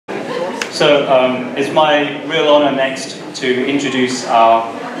It's my real honor next to introduce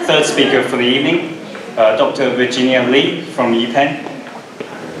our third speaker for the evening, Dr. Virginia Lee from UPenn.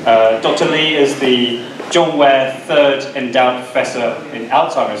 Dr. Lee is the John Ware Third Endowed Professor in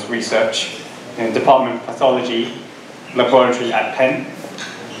Alzheimer's Research in the Department of Pathology Laboratory at Penn.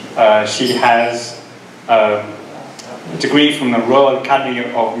 She has a degree from the Royal Academy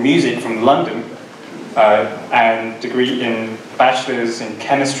of Music from London and degree in Bachelor's in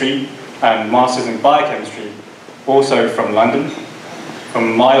Chemistry and Master's in Biochemistry, also from London,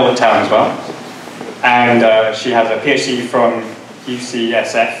 from my old town as well. And she has a PhD from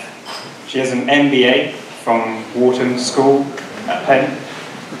UCSF. She has an MBA from Wharton School at Penn.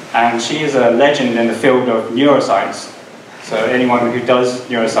 And she is a legend in the field of neuroscience. So anyone who does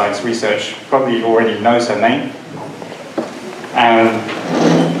neuroscience research probably already knows her name. And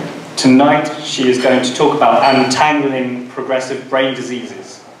tonight she is going to talk about untangling progressive brain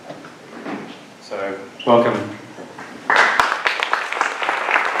diseases. So, welcome.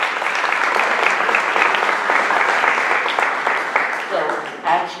 So,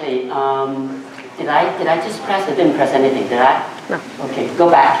 actually, did I just press? I didn't press anything, did I? No. Okay, go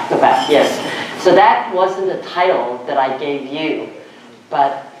back, yes. So that wasn't the title that I gave you,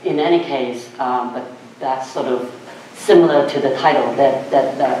 but in any case, but that's sort of similar to the title that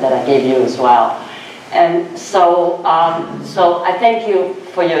I gave you as well. And so, so I thank you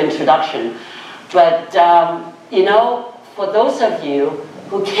for your introduction. But, you know, for those of you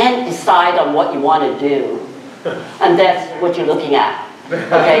who can't decide on what you want to do, and that's what you're looking at,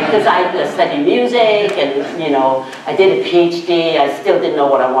 okay? Because I studied music and, you know, I did a PhD. I still didn't know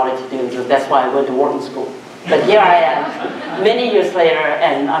what I wanted to do, so that's why I went to Wharton School. But here I am, many years later,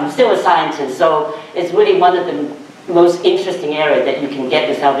 and I'm still a scientist, so it's really one of the most interesting areas that you can get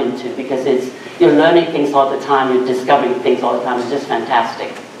yourself into, because you're learning things all the time, you're discovering things all the time. It's just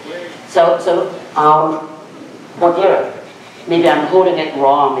fantastic. Oh dear, maybe I'm holding it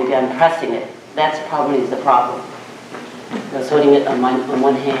wrong, maybe I'm pressing it. That's probably the problem. I was holding it on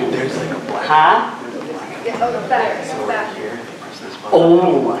one hand. There's like a black. Huh?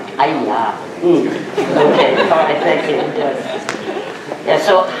 Oh, okay, all right, thank you. Yes. Yeah,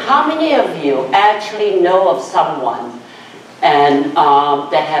 so how many of you actually know of someone and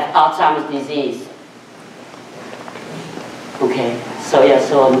that have Alzheimer's disease? Okay, so yeah,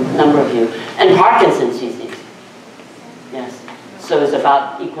 so a number of you. And Parkinson's disease. Yes, so it's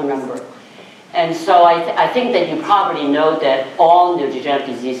about equal number. And so I think that you probably know that all neurodegenerative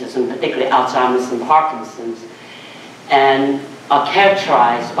diseases, and particularly Alzheimer's and Parkinson's, and are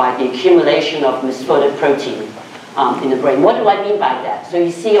characterized by the accumulation of misfolded protein in the brain. What do I mean by that? So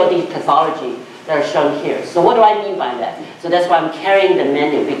you see all these pathology that are shown here. So what do I mean by that? So that's why I'm carrying the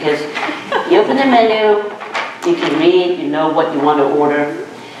menu, because you open the menu, you can read, you know what you want to order,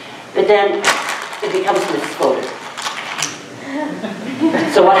 but then it becomes misfolded.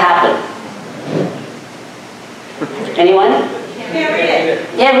 So what happened? Anyone? Can't read it.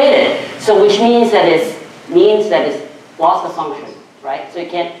 Yeah, read it. So which means that it's loss of function, right? So you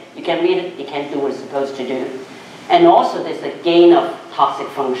can't read it, you can't do what it's supposed to do. And also there's a gain of toxic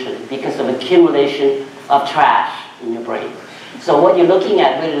function because of accumulation of trash in your brain. So what you're looking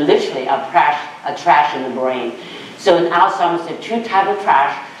at really literally a trash in the brain. So in Alzheimer's, there are two types of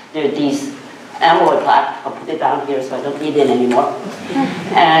trash. There are these amyloid plaque. I'll put it down here so I don't need it anymore.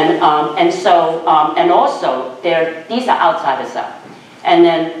 And also these are outside the cell. And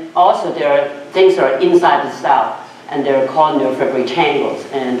then also there are things that are inside the cell, and they're called neurofibrillary tangles,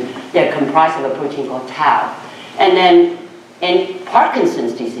 and they're comprised of a protein called tau. And then in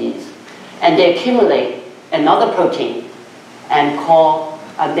Parkinson's disease, and they accumulate another protein, and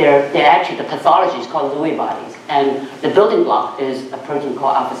they're actually, the pathology is called Lewy bodies, and the building block is a protein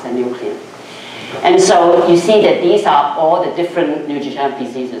called alpha-synuclein. And so you see that these are all the different neurodegenerative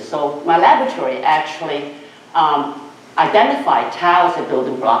diseases. So my laboratory actually identified tau as a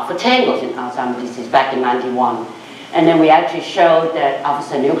building block for tangles in Alzheimer's disease back in '91. And then we actually showed that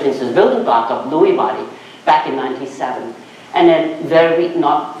alpha-synuclein is a building block of Lewy body back in '97. And then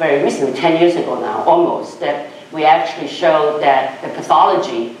not very recently, 10 years ago now, almost, that we actually showed that the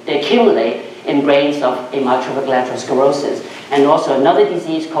pathology, they accumulate in brains of amyotrophic lateral sclerosis, and also another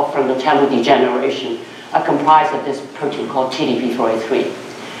disease called frontotemporal degeneration are comprised of this protein called TDP-4A3.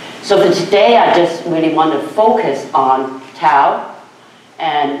 So for today, I just really want to focus on tau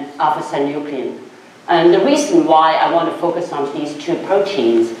and alpha-synuclein. And the reason why I want to focus on these two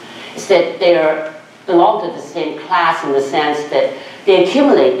proteins is that they belong to the same class in the sense that they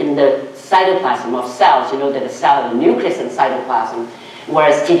accumulate in the cytoplasm of cells. You know that a cell has a nucleus and cytoplasm,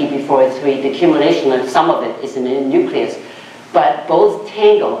 whereas TDP-4A3, the accumulation of some of it is in the nucleus, but both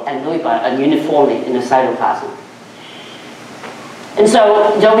tangle and Lewy body are uniformly in the cytoplasm. And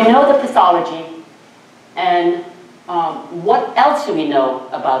so we know the pathology, and what else do we know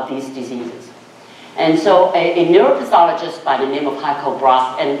about these diseases? And so a neuropathologist by the name of Heiko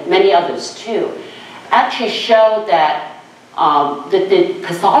Brass, and many others too, actually showed that the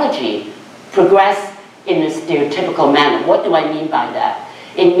pathology progressed in a stereotypical manner. What do I mean by that?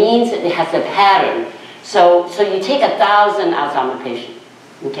 It means that it has a pattern. So you take 1,000 Alzheimer's patients,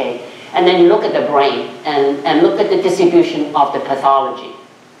 okay, and then you look at the brain and look at the distribution of the pathology.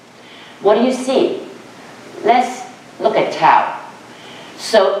 What do you see? Let's look at tau.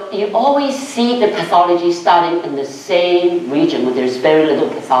 So you always see the pathology starting in the same region where there's very little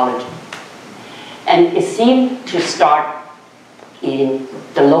pathology. And it seemed to start in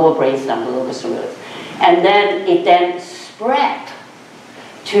the lower brainstem, the locus coeruleus. And then it then spread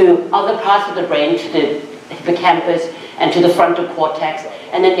to other parts of the brain, to the hippocampus and to the frontal cortex,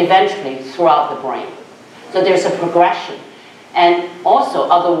 and then eventually throughout the brain. So there's a progression. And also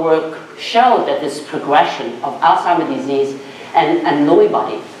other work showed that this progression of Alzheimer's disease and Lewy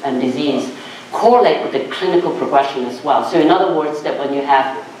body and disease correlate with the clinical progression as well. So in other words, that when you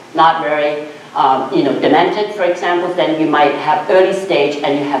have not very demented, for example, then you might have early stage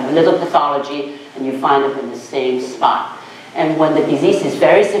and you have little pathology and you find them in the same spot. And when the disease is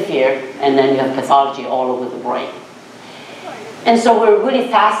very severe, and then you have pathology all over the brain. And so we're really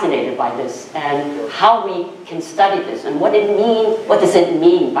fascinated by this and how we can study this and what does it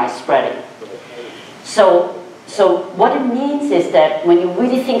mean by spreading. So what it means is that when you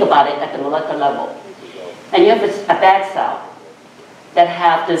really think about it at the molecular level, and you have a bad cell that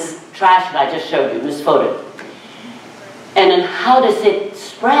have this trash that I just showed you, this photo, and then how does it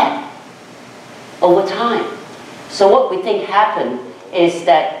spread over time? So what we think happened is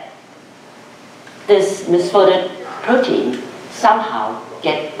that this misfolded protein somehow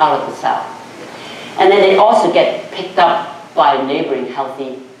get out of the cell. And then they also get picked up by neighboring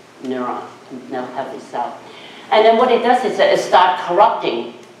healthy neuron, healthy cell. And then what it does is that it starts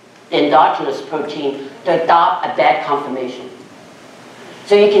corrupting the endogenous protein to adopt a bad conformation.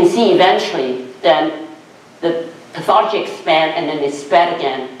 So you can see eventually then the pathology expands and then it spread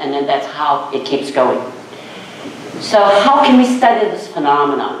again, and then that's how it keeps going. So how can we study this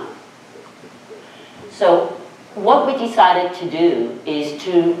phenomenon? So what we decided to do is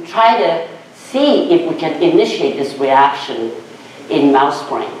to try to see if we can initiate this reaction in mouse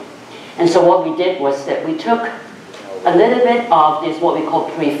brain. And so what we did was that we took a little bit of this, what we call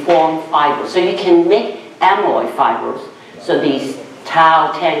preformed fibers. So you can make amyloid fibers. So these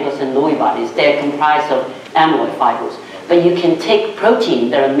tau, tangles, and Lewy bodies, they're comprised of amyloid fibers. But you can take protein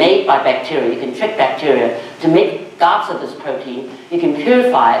that are made by bacteria. You can trick bacteria to make gobs of this protein. You can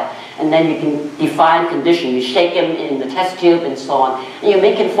purify it, and then you can define condition. You shake them in the test tube and so on, and you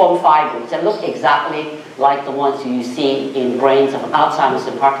make informed fibers that look exactly like the ones you see in brains of Alzheimer's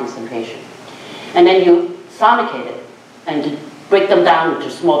and Parkinson patients. And then you sonicate it and break them down into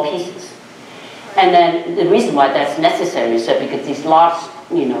small pieces. And then the reason why that's necessary is that because these large,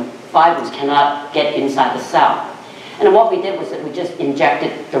 fibers cannot get inside the cell. And what we did was that we just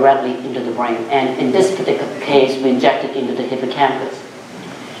injected directly into the brain. And in this particular case, we injected into the hippocampus.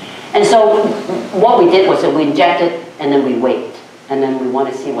 And so what we did was that we injected and then we wait. And then we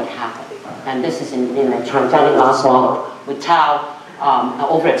want to see what happened. And this is in a transgenic mouse model with tau,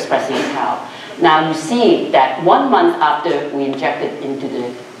 overexpressing tau. Now you see that 1 month after we injected into the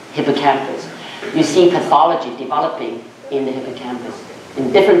hippocampus, you see pathology developing in the hippocampus,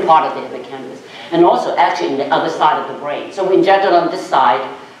 in different part of the hippocampus, and also actually in the other side of the brain. So we injected on this side,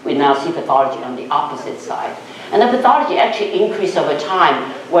 we now see pathology on the opposite side. And the pathology actually increased over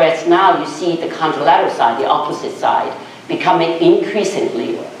time, whereas now you see the contralateral side, the opposite side, becoming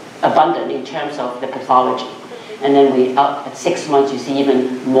increasingly abundant in terms of the pathology. And then at 6 months, you see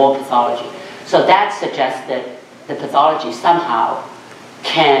even more pathology. So that suggests that the pathology somehow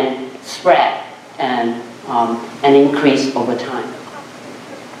can spread and increase over time.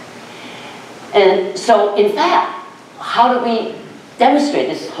 And so, in fact, how do we demonstrate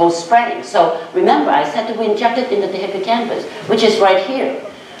this whole spreading? So remember, I said that we injected into the hippocampus, which is right here.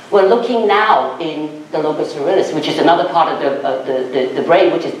 We're looking now in the locus coeruleus, which is another part of the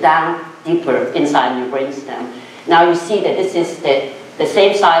brain, which is down deeper inside your brainstem. Now you see that this is the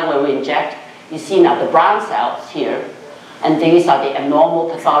same side where we inject. You see now the brown cells here, and these are the abnormal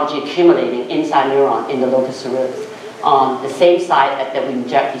pathology accumulating inside neuron in the locus coeruleus. On the same side that we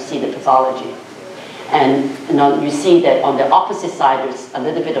inject, you see the pathology. And you see that on the opposite side, there's a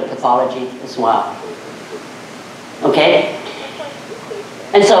little bit of pathology as well. Okay?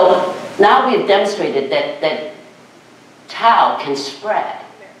 And so now we've demonstrated that tau can spread,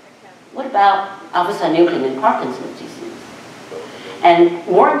 what about alpha-synuclein in Parkinson's disease? And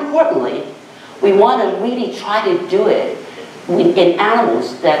more importantly, we want to really try to do it in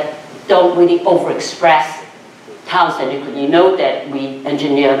animals that don't really overexpress tau-synuclein. You know that we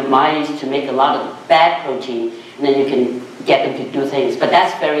engineer mice to make a lot of bad protein, and then you can get them to do things. But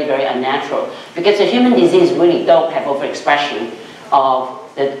that's very, very unnatural, because the human disease really don't have overexpression of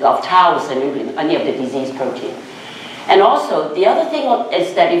tau-synuclein, any of the disease protein. And also, the other thing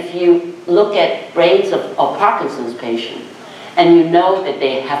is that if you look at brains of Parkinson's patients, and you know that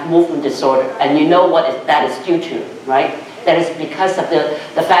they have movement disorder, and you know what that is due to, right? That is because of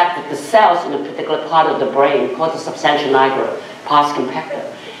the fact that the cells in a particular part of the brain, called the substantia nigra, pars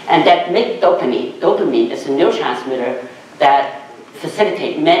compacta, and that make dopamine. Dopamine is a neurotransmitter that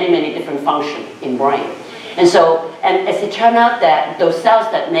facilitates many, many different functions in brain. And so, and as it turned out that those cells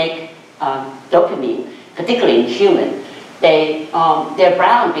that make dopamine, particularly in human, they're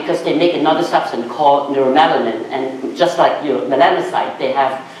brown because they make another substance called neuromelanin, and just like your melanocyte,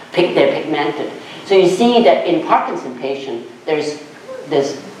 they're pigmented. So you see that in Parkinson patients, there's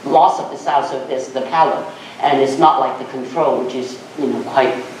this loss of the cells, so there's the pallor, and it's not like the control, which is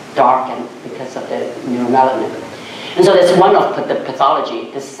quite dark and because of the neuromelanin. And so that's one of the pathology.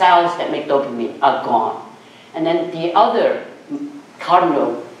 The cells that make dopamine are gone. And then the other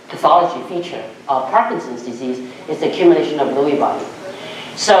cardinal pathology feature of Parkinson's disease is the accumulation of Lewy body.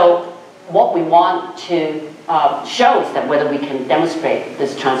 So what we want to show is that whether we can demonstrate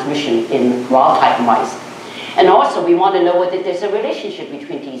this transmission in wild-type mice. And also we want to know whether there's a relationship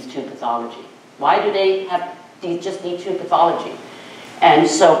between these two pathologies. Why do they have just these two pathology? And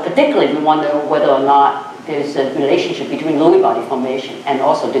so particularly we want to know whether or not there's a relationship between Lewy body formation and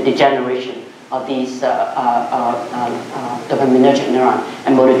also the degeneration of these dopaminergic neuron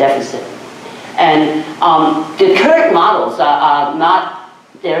and motor deficit. And the current models are not,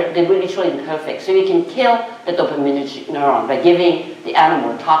 they're really truly imperfect. So you can kill the dopaminergic neuron by giving the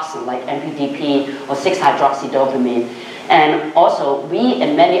animal toxin like MPDP or 6-hydroxydopamine. And also we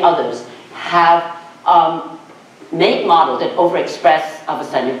and many others have made models that overexpress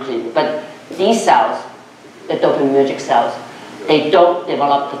alpha-synuclein, but these cells, the dopaminergic cells, they don't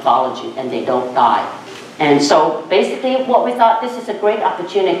develop pathology and they don't die. And so basically what we thought, this is a great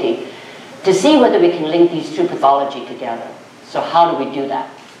opportunity to see whether we can link these two pathology together. So how do we do that?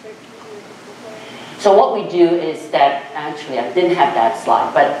 So what we do is that, actually I didn't have that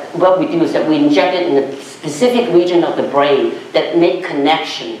slide, but what we do is that we inject it in a specific region of the brain that make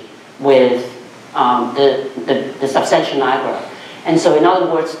connection with the substantia nigra. And so in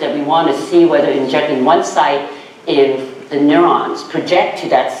other words, that we want to see whether injecting one site, if the neurons project to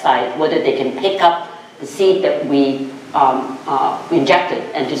that site, whether they can pick up the seed that we injected,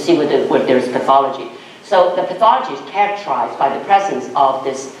 and to see whether there's pathology. So the pathology is characterized by the presence of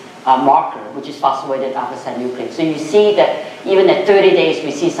this marker, which is phosphorylated alpha-synuclein. So you see that even at 30 days,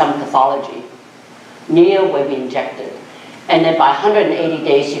 we see some pathology near where we injected. And then by 180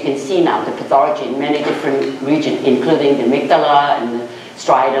 days, you can see now the pathology in many different regions, including the amygdala and the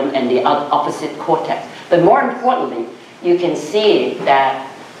striatum and the opposite cortex. But more importantly, you can see that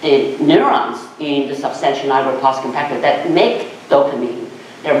the neurons in the substantia nigra pars compacta that make dopamine,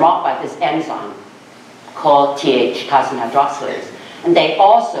 they're marked by this enzyme called TH, tyrosine hydroxylase. And they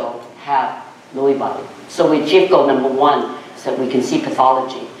also have Lewy body. So we achieve goal number one, so we can see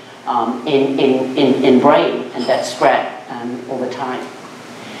pathology in brain, and that spread over time.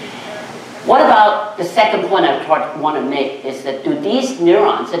 What about the second point I want to make is that do these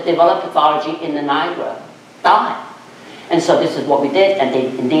neurons that develop pathology in the nigra die? And so this is what we did, and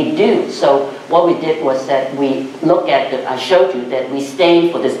they indeed do. So what we did was that we look at, I showed you that we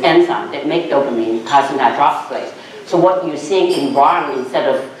stained for this enzyme that make dopamine, tyrosine hydroxylase. So what you're seeing in brown instead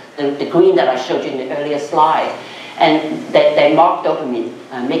of the green that I showed you in the earlier slide, and that they mark dopamine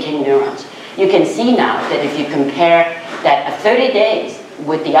making neurons. You can see now that if you compare that at 30 days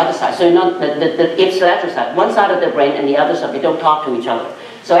with the other side, so you know the ipsilateral side, one side of the brain and the other side, they don't talk to each other.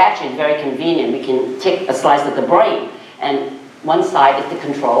 So actually it's very convenient. We can take a slice of the brain, and one side is the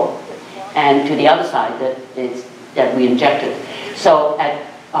control, and to the other side that we injected. So at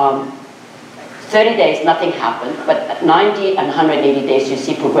 30 days, nothing happened, but at 90 and 180 days, you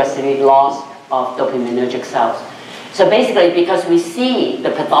see progressively loss of dopaminergic cells. So basically, because we see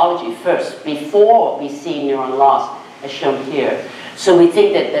the pathology first, before we see neuron loss, as shown here. So we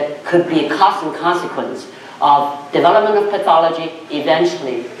think that that could be a cause and consequence of development of pathology,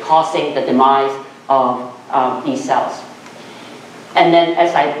 eventually causing the demise of these cells. And then,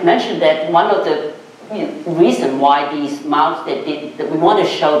 as I mentioned, that one of the reason why these mouse that we want to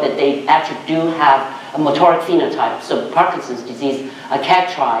show that they actually do have a motoric phenotype. So Parkinson's disease are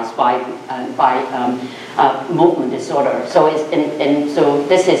characterized by movement disorder. So so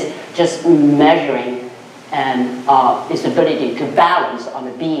this is just measuring and its ability to balance on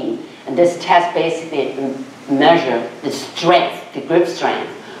a beam. And this test basically measure the strength, the grip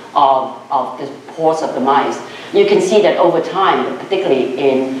strength of the paws of the mice. You can see that over time, particularly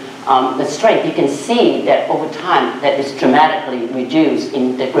in the strength, you can see that over time that is dramatically reduced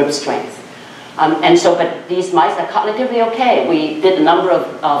in the grip strength. But these mice are cognitively okay. We did a number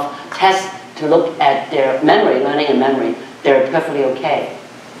of tests to look at their memory, learning and memory. They're perfectly okay.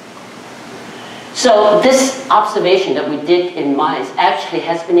 So this observation that we did in mice actually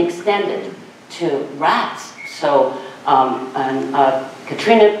has been extended to rats. So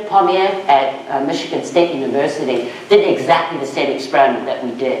Katrina Pommier at Michigan State University did exactly the same experiment that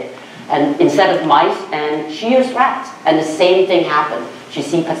we did. And instead of mice, and she used rats, and the same thing happened. She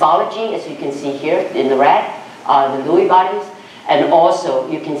sees pathology, as you can see here in the rat, the Lewy bodies, and also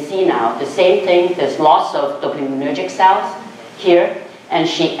you can see now the same thing. There's loss of dopaminergic cells here, and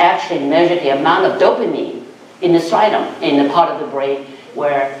she actually measured the amount of dopamine in the striatum, in the part of the brain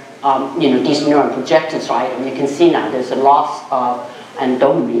where these neuron project the striatum. You can see now there's a loss of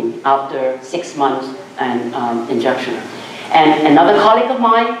dopamine after 6 months and injection. And another colleague of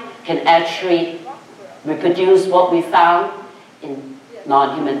mine can actually reproduce what we found in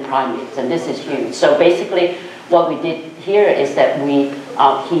non-human primates, and this is huge. So basically, what we did here is that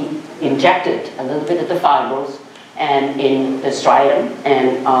he injected a little bit of the fibrils and in the striatum,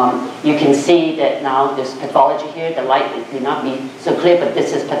 and you can see that now there's pathology here. The light may not be so clear, but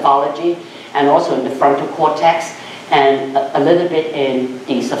this is pathology, and also in the frontal cortex, and a little bit in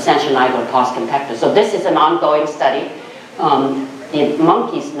the substantia nigra pars compacta. So this is an ongoing study. The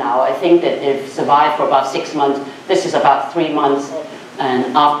monkeys now, I think that they've survived for about 6 months. This is about 3 months and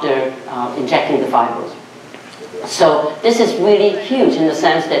after injecting the fibrils. So this is really huge in the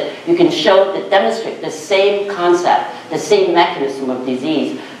sense that you can demonstrate the same concept, the same mechanism of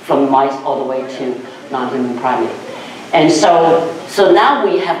disease from mice all the way to non-human primate. And so now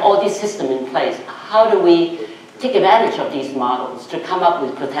we have all these systems in place. How do we take advantage of these models to come up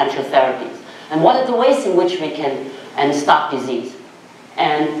with potential therapies? And what are the ways in which we can stop disease?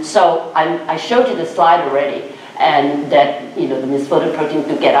 And so I showed you the slide already, and that the misfolded protein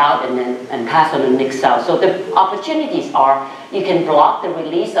to get out and pass on the next cell. So the opportunities are you can block the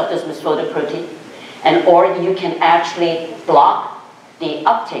release of this misfolded protein, or you can actually block the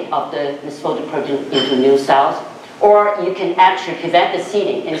uptake of the misfolded protein into new cells, or you can actually prevent the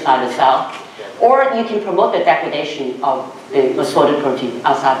seeding inside the cell, or you can promote the degradation of the misfolded protein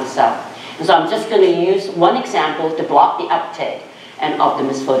outside the cell. And so I'm just going to use one example to block the uptake of the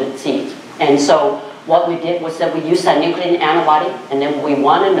misfolded seeds. And so what we did was that we used a nuclein antibody, and then we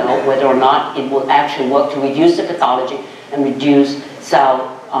want to know whether or not it will actually work to reduce the pathology and reduce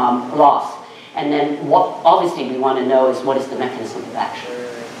cell loss. And then what obviously we want to know is what is the mechanism of action.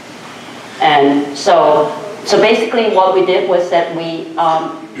 And so basically what we did was that we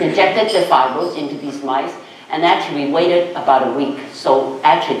injected the fibrils into these mice, and actually we waited about a week. So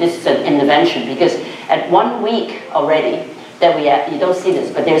actually this is an intervention, because at 1 week already, that you don't see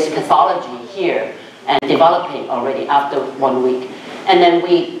this, but there's pathology here and developing already after 1 week. And then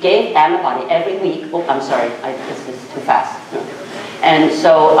we gave antibody every week. Oh, I'm sorry, this is too fast. No. And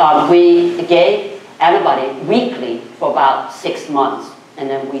so we gave antibody weekly for about 6 months, and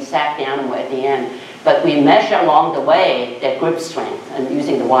then we sacked the animal at the end. But we measure along the way their grip strength and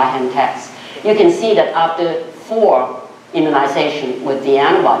using the WHYY test. You can see that after 4 immunization with the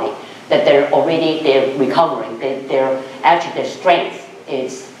antibody, that they're recovering. Actually their strength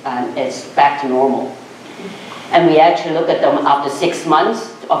is back to normal. And we actually look at them after 6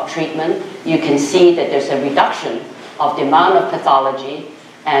 months of treatment. You can see that there's a reduction of the amount of pathology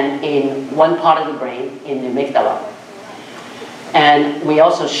and in one part of the brain, in the amygdala. And we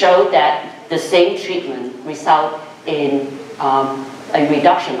also showed that the same treatment result in a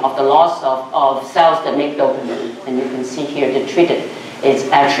reduction of the loss of cells that make dopamine. And you can see here the treated is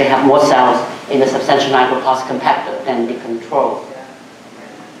actually have more cells in the substantia nigra pars compacta than the control.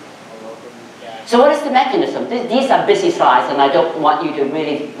 So what is the mechanism? These are busy slides, and I don't want you to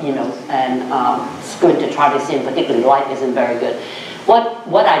really, squint to try to see, and particularly light isn't very good.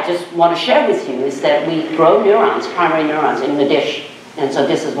 What I just want to share with you is that we grow neurons, primary neurons, in the dish. And so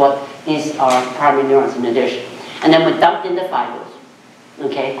this is what these are, primary neurons in the dish. And then we dumped in the fibrils.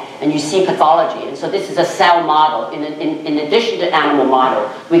 Okay, and you see pathology, and so this is a cell model. In addition to animal model,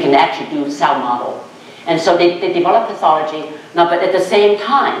 we can actually do cell model. And so they develop pathology. Now, but at the same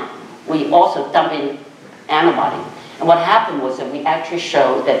time, we also dump in antibody. And what happened was that we actually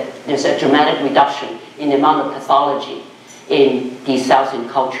showed that there's a dramatic reduction in the amount of pathology in these cells in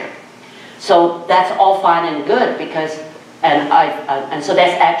culture. So that's all fine and good because, and so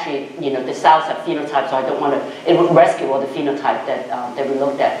that's actually, the cells have phenotypes, so I don't want to, it would rescue all the phenotype that we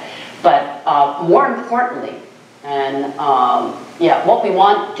looked at. But more importantly, and what we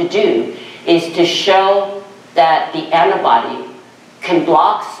want to do is to show that the antibody can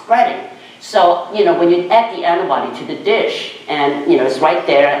block spreading. So, when you add the antibody to the dish, and, it's right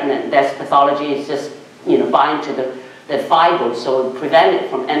there, and then that's pathology, it's just, bind to the fibers, so it prevent it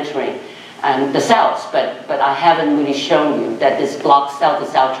from entering the cells. But I haven't really shown you that this blocks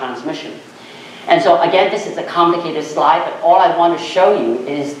cell-to-cell transmission. And so, again, this is a complicated slide, but all I want to show you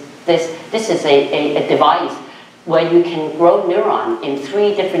is this is a device where you can grow neuron in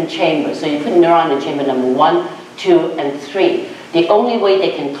 3 different chambers. So you put neuron in chamber number 1, 2, and 3. The only way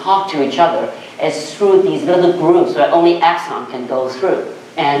they can talk to each other is through these little grooves where only axon can go through.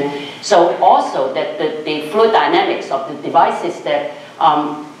 And so also that the fluid dynamics of the device is that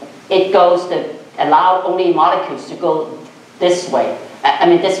it goes to allow only molecules to go this way.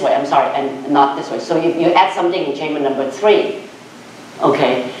 This way, I'm sorry, and not this way. So you add something in chamber number 3,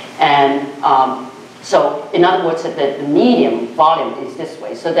 okay? And so in other words, that the medium volume is this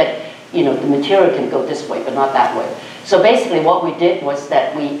way, so that the material can go this way, but not that way. So basically what we did was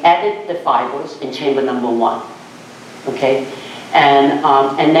that we added the fibers in chamber number 1, okay?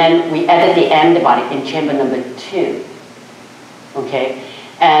 And then we added the antibody in chamber number 2, okay?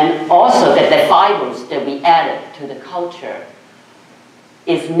 And also that the fibers that we added to the culture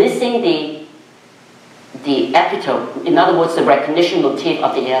is missing the epitope, in other words, the recognition motif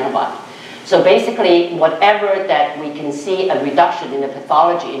of the antibody. So basically, whatever that we can see a reduction in the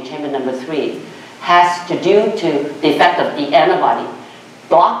pathology in chamber number 3 has to do to the effect of the antibody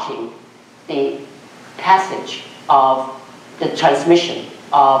blocking the passage of the transmission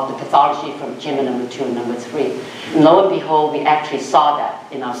of the pathology from chamber number 2 and number 3. And lo and behold, we actually saw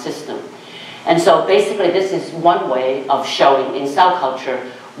that in our system. And so basically, this is one way of showing in cell culture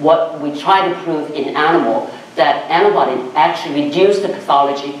what we try to prove in animal, that antibody actually reduce the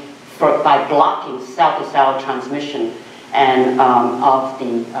pathology by blocking cell-to-cell transmission and of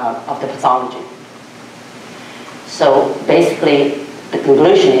the pathology. So basically, the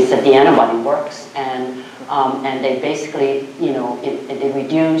conclusion is that the antibody works, and they basically, they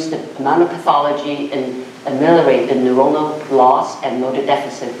reduce the amount of pathology and ameliorate the neuronal loss and motor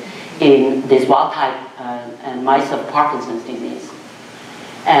deficit in this wild type and mice of Parkinson's disease.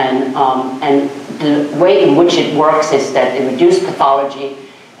 And the way in which it works is that it reduces pathology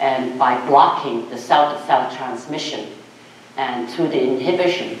and by blocking the cell-to-cell transmission and through the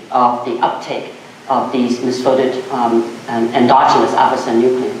inhibition of the uptake of these misfolded and endogenous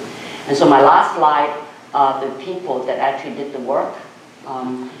alpha-synuclein. And so my last slide are the people that actually did the work.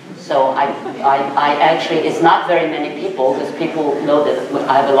 So I actually, it's not very many people, because people know that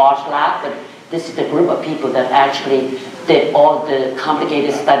I have a large lab, but this is the group of people that actually did all the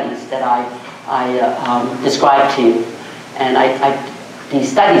complicated studies that I described to you. And these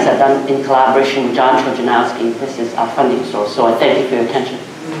studies are done in collaboration with John Trojanowski. This is our funding source, so I thank you for your attention.